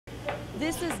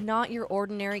This is not your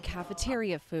ordinary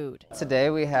cafeteria food.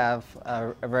 Today we have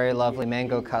a very lovely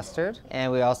mango custard,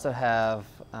 and we also have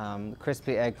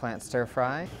crispy eggplant stir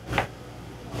fry.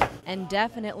 And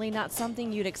definitely not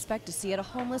something you'd expect to see at a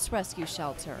homeless rescue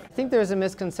shelter. I think there's a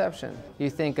misconception. You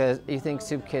think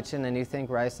soup kitchen and you think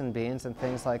rice and beans and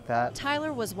things like that.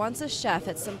 Tyler was once a chef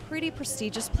at some pretty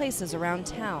prestigious places around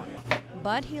town,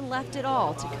 but he left it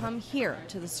all to come here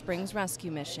to the Springs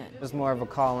Rescue Mission. It was more of a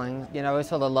calling. You know, I always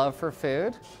felt a love for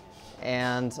food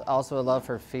and also a love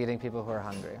for feeding people who are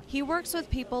hungry. He works with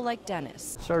people like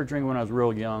Dennis. Started drinking when I was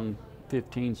real young.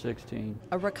 15, 16.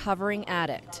 A recovering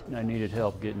addict. I needed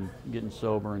help getting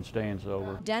sober and staying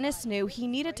sober. Dennis knew he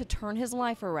needed to turn his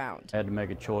life around. I had to make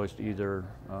a choice to either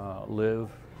live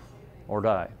or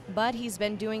die. But he's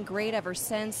been doing great ever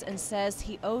since and says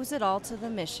he owes it all to the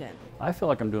mission. I feel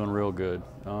like I'm doing real good.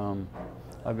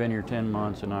 I've been here 10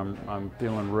 months and I'm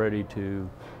feeling ready to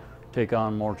take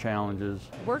on more challenges.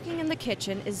 Working in the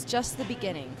kitchen is just the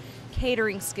beginning.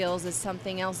 Catering skills is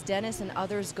something else Dennis and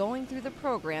others going through the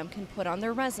program can put on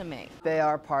their resume. They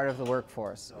are part of the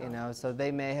workforce, you know, so they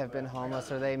may have been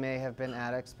homeless or they may have been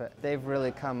addicts, but they've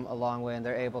really come a long way and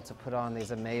they're able to put on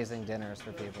these amazing dinners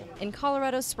for people. In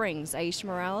Colorado Springs, Aisha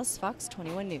Morales, Fox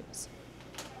 21 News.